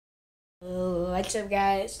What's up,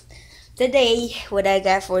 guys? Today, what I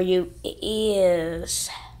got for you is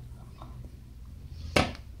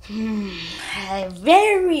a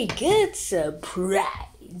very good surprise.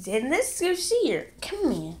 And let's go see her.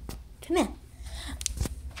 Come here. Come here.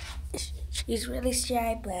 She's really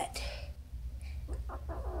shy, but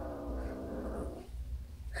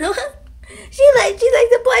she likes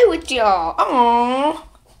to play with y'all. Aww.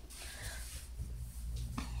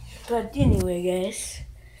 But anyway, guys,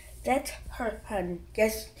 that's her honey.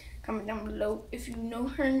 Guys, comment down below if you know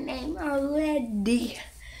her name already.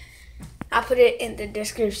 I'll put it in the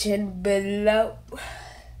description below.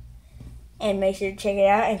 And make sure to check it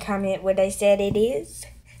out and comment what I said it is.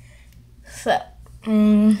 So,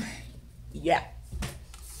 yeah.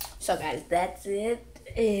 So, guys, that's it.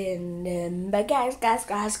 And, but guys,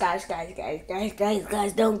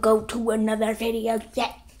 don't go to another video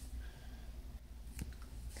yet.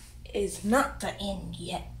 It's not the end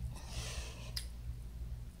yet.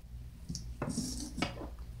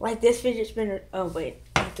 Like this fidget spinner. Oh, wait.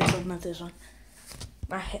 Not this one.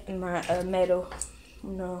 My metal.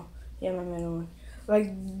 No. Yeah, my metal one.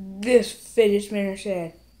 Like this fidget spinner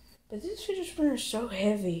said. But this fidget spinner is so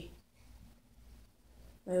heavy.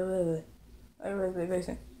 Wait.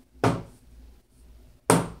 Listen.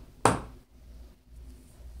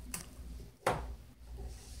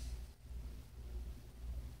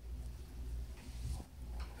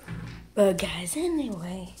 But guys,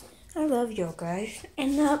 anyway, I love you guys.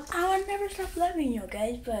 And I will never stop loving you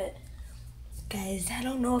guys. But guys, I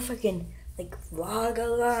don't know if I can like vlog a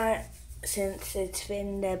lot since it's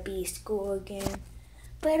finna be school again.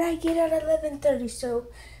 But I get out at 11:30, so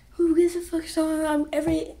who gives a fuck? So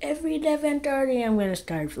every 11:30 I'm gonna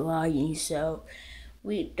start vlogging. So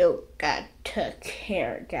we don't got to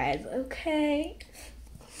care, guys. Okay.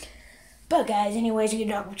 But guys, anyways, you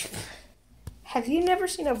know, have you never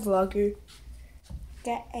seen a vlogger?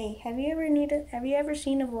 Hey, have you ever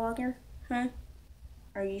seen a vlogger? Huh?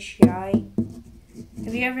 Are you shy?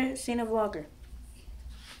 Have you ever seen a vlogger?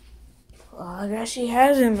 Well, I guess she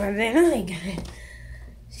hasn't, but then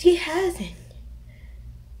she hasn't.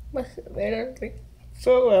 But they're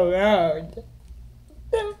so loud.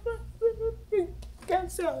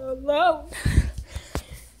 That's so loud.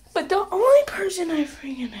 But the only person I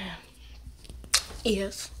freaking have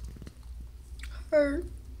is her.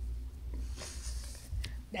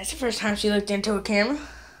 That's the first time she looked into a camera.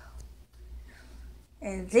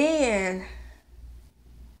 And then,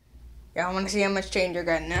 y'all want to see how much change I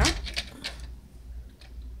got now?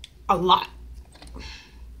 A lot.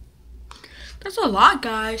 That's a lot,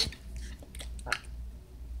 guys.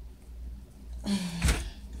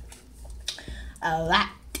 A lot.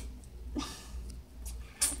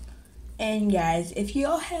 And guys, if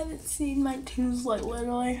y'all haven't seen my tooth, like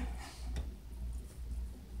literally,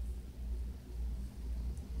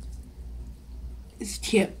 it's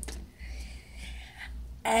chipped.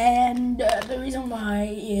 And the reason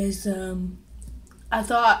why is I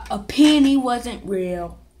thought a penny wasn't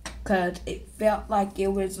real because it felt like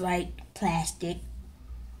it was like plastic.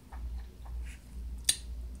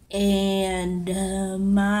 And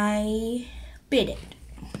I bit it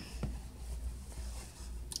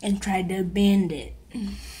and tried to bend it.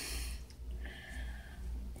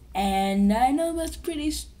 And I know that's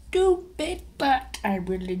pretty stupid, but I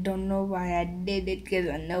really don't know why I did it because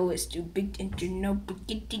I know it's stupid and you know, but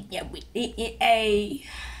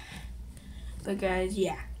guys,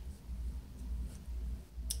 yeah.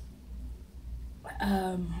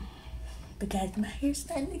 Because my hair's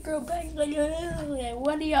starting to grow back. Like,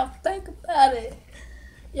 what do y'all think about it?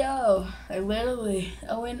 Yo, I was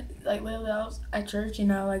at church, you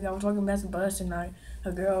know, like I was walking past the bus and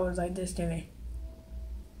a girl was like this to me.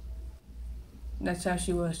 That's how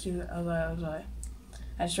she was. I was like,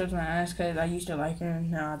 I shut my eyes because I used to like her and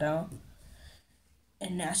now I don't.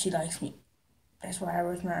 And now she likes me. That's why I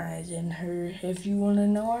rose my eyes. And if you want to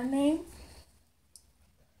know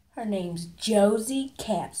her name's Josie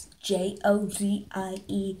Caps. Joziec.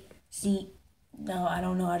 No, I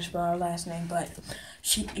don't know how to spell her last name, but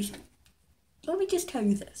let me just tell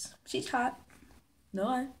you this. She's hot.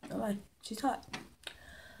 No lie. She's hot.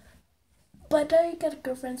 But I got a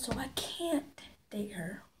girlfriend, so I can't date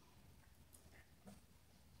her.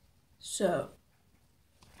 So,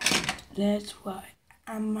 that's why.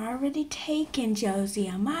 I'm already taken, Josie.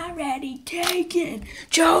 I'm already taken.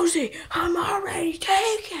 Josie, I'm already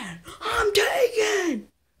taken. I'm taken.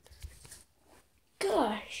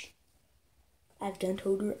 Gosh. I've done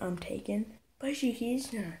told her I'm taken, but she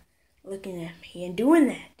keeps not looking at me and doing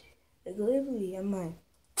that. Like, literally, I'm like,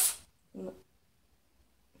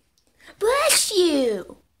 bless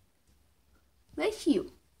you. Bless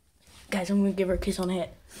you. Guys, I'm gonna give her a kiss on the head.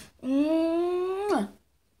 Mwah.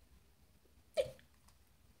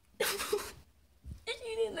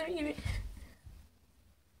 Let me give it.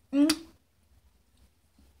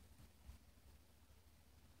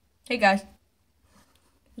 Hey guys.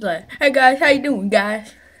 Like, hey guys, how you doing,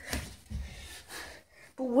 guys?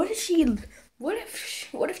 But what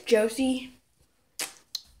if Josie,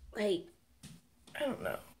 like, I don't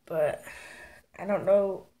know, but I don't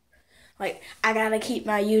know. Like, I gotta keep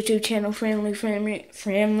my YouTube channel friendly,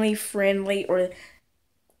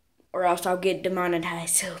 or else I'll get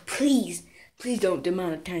demonetized. So please don't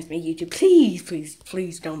demonetize me, YouTube.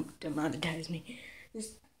 Please don't demonetize me.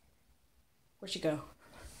 Where'd she go?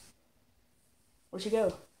 Where'd she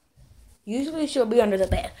go? Usually she'll be under the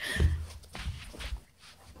bed.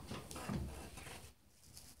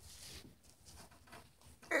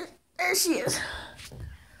 There she is.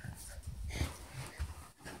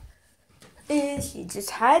 And she just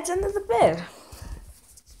hides under the bed.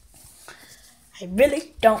 I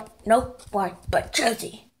really don't know why, but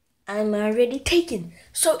Josie, I'm already taken.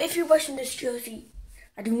 So if you're watching this, Josie,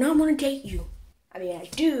 I do not want to date you. I mean, I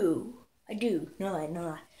do. No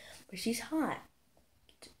lie. But she's hot.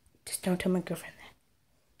 Just don't tell my girlfriend that.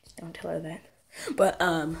 Just don't tell her that. But,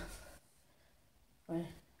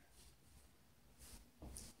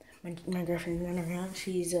 my girlfriend's not around.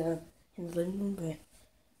 She's, in the living room, but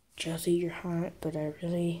Josie, you're hot, but I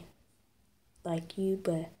really like you,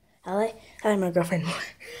 but I like my girlfriend more.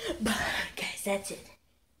 But, guys, that's it.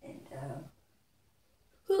 And,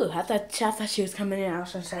 I thought she was coming in. I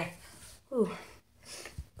was gonna say, ooh.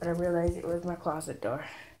 But I realized it was my closet door.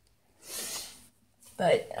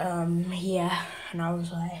 But, yeah. And I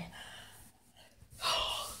was like,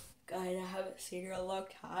 oh, guys, I haven't seen her in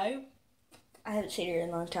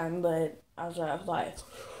a long time. But I was like,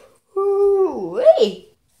 ooh, hey.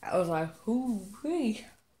 I was like, ooh, hey.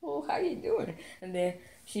 Oh, how you doing? And then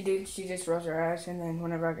she just rolls her eyes. And then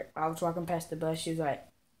whenever I was walking past the bus, she was like,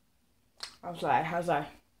 I was like,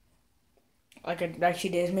 like she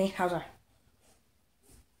did me. I was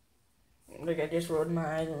like I just rolled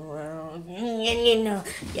my eyes around. You know,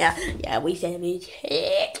 yeah, we savage.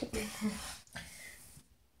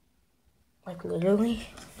 Like literally.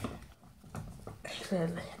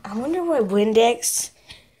 I wonder why Windex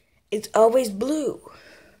is always blue.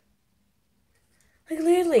 Like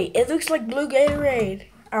literally, it looks like blue Gatorade.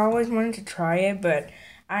 I always wanted to try it, but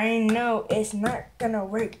I know it's not gonna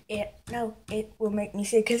work. It will make me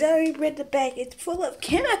sick because I already read the back. It's full of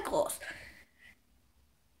chemicals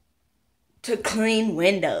to clean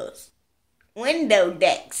windows. Window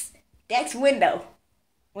decks. Dex window.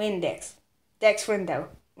 Windex. Dex window.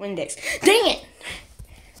 Windex. Dang it!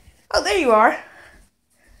 Oh, there you are.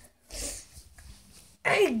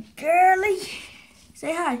 Hey, girly.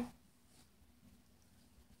 Say hi.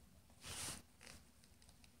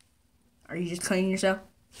 Are you just cleaning yourself?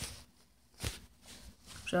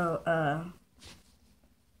 So,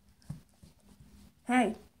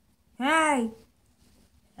 hey. Hey.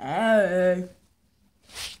 Hey.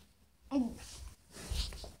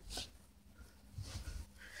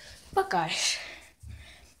 But guys,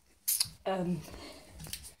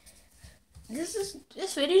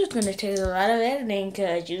 this video is gonna take a lot of editing,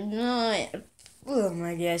 cause you know, oh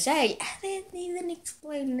my gosh, I didn't even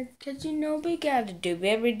explain it, cause you know we gotta do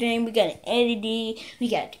everything. We gotta edit it. We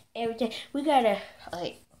gotta do everything. We gotta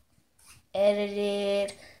like edit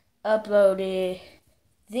it, upload it,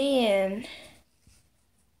 then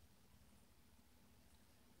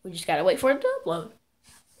we just gotta wait for it to upload.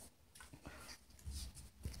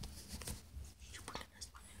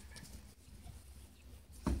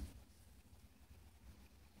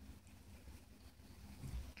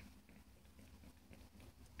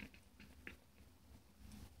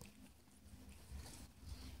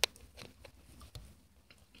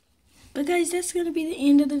 But guys, that's gonna be the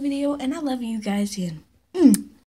end of the video, and I love you guys in.